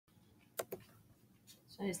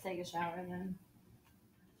I just take a shower and then.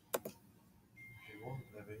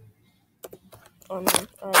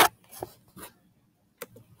 Alright.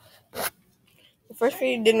 The first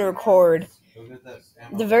video didn't record.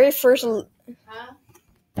 The very first. Huh?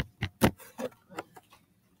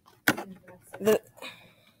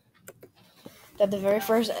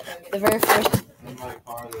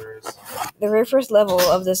 The very first level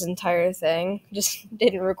of this entire thing just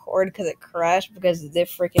didn't record because it crashed because they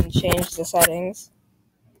freaking changed the settings.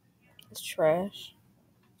 It's trash.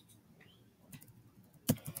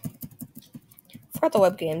 Forgot the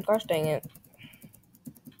web game. Gosh dang it.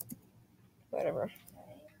 Whatever.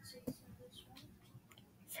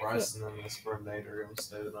 Bryson and Miss Bernade are going to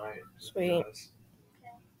stay tonight. Sweet.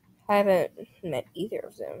 I haven't met either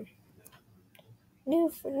of them.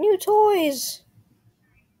 New toys.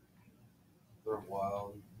 They're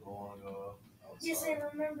wild. They want to go outside. Yes, I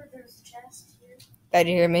remember there's a chest here. Did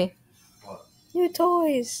you hear me? What? New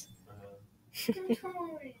toys. New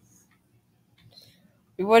toys.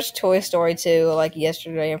 We watched Toy Story 2 like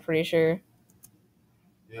yesterday, I'm pretty sure.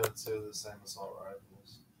 Yeah, it's the same assault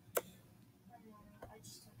rifles. I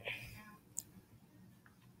just took it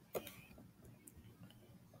now.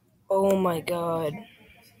 Oh my god.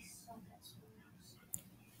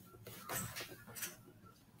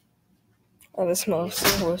 Oh, this smells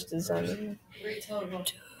so worse design. 3 total.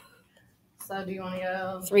 So do you want to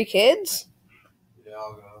go? 3 kids? Yeah,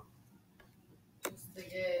 I'll go. Just to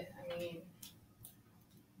get, I mean.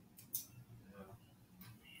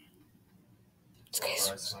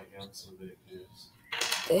 Bryce might get some big kids.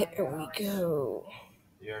 There we go.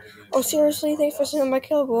 Oh, seriously? Thanks for sending my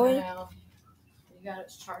kill, boy. You got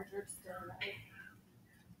its charger still, right?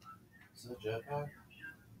 Is that a jetpack?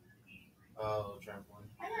 Oh,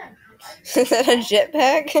 trampoline. Is that a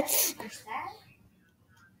jetpack? There's that?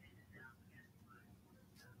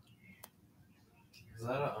 Is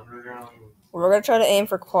that an underground? We're gonna try to aim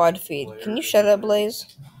for quad feed. Can you shut up, Blaze?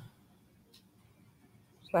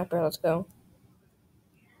 Sniper, let's go.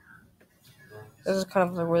 This is kind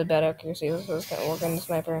of a really bad accuracy. This is kind of working the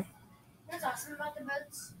sniper. What's awesome about the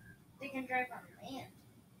boats? They can drive on land.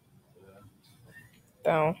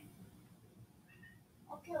 Bow.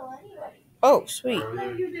 I'll kill anybody. Oh, sweet. No,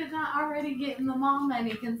 you did not already get in the mom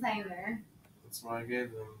money container. That's what I gave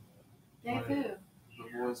them. Gave who?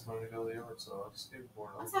 The boys wanted to go to the yard, so I just gave them for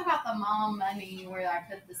them. Let's talk about the mom money where I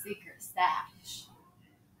put the secret stash.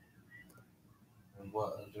 And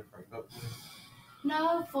what, a different cup?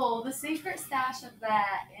 No, fool. The secret stash of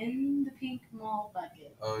that in the pink mall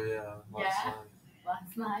bucket Oh, yeah.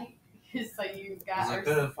 last night. So you got I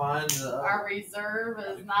couldn't find our reserve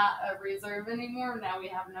is not a reserve anymore. Now we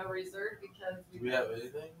have no reserve because do we have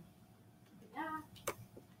anything? Yeah.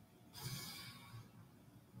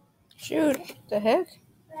 Shoot. The heck?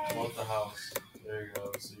 Well, at the house. There you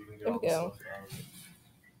go. So you can get There all we the go. stuff out of it.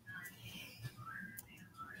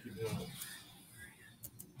 Keep doing it.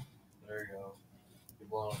 There you go. Keep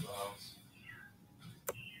blowing up the house.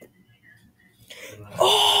 And then all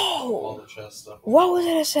Oh! the chest stuff. What was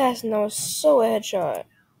that assassin? That was so a headshot. Is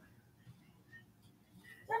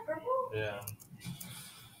that purple? Yeah.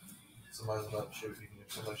 Somebody's about to shoot you.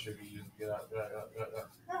 If somebody's shooting you, get out.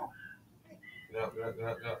 No. Get out,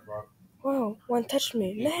 bro. Wow, one touched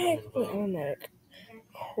me. Medic! Wait, I'm a medic.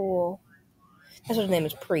 Cool. That's what his name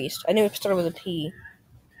is, Priest. I knew it started with a P.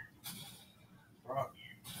 Brock.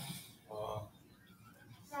 No,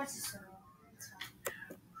 it's just purple. It's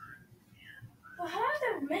fine. Well, how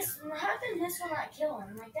did this one not kill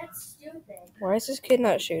him? Like, that's stupid. Why is this kid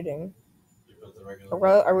not shooting? You put the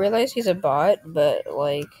regular I realize he's a bot, but,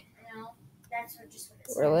 like, No, that's what it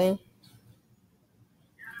says. really?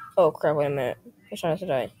 Oh, crap, wait a minute. He's trying to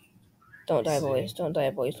die. Don't die, boys. Don't die,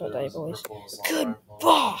 boys. Don't die, boys.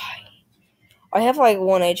 Goodbye! I have, like,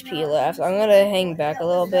 1 HP left. I'm gonna hang back a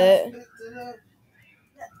little bit.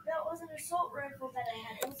 That wasn't an assault rifle that I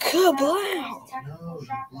had. It was Kablow! a tactical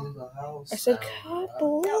shotgun. the house. I said, That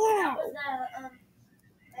kablow! was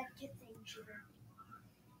that kid thing shooter.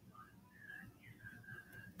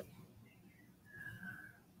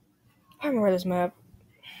 I remember this map.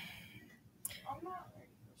 I'm not ready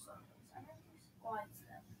for something. I'm ready for squad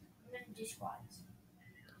stuff. I'm gonna do squads.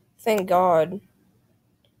 Thank God.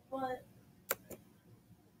 But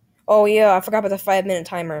Oh, yeah, I forgot about the 5-minute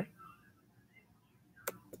timer.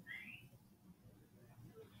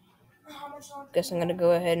 how much longer? Guess I'm gonna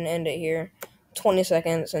go ahead and end it here. 20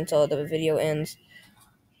 seconds until the video ends.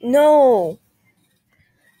 No!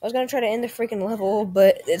 I was gonna try to end the freaking level,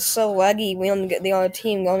 but it's so laggy. The other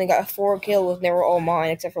team only got 4 kills, and they were all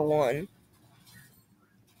mine except for 1.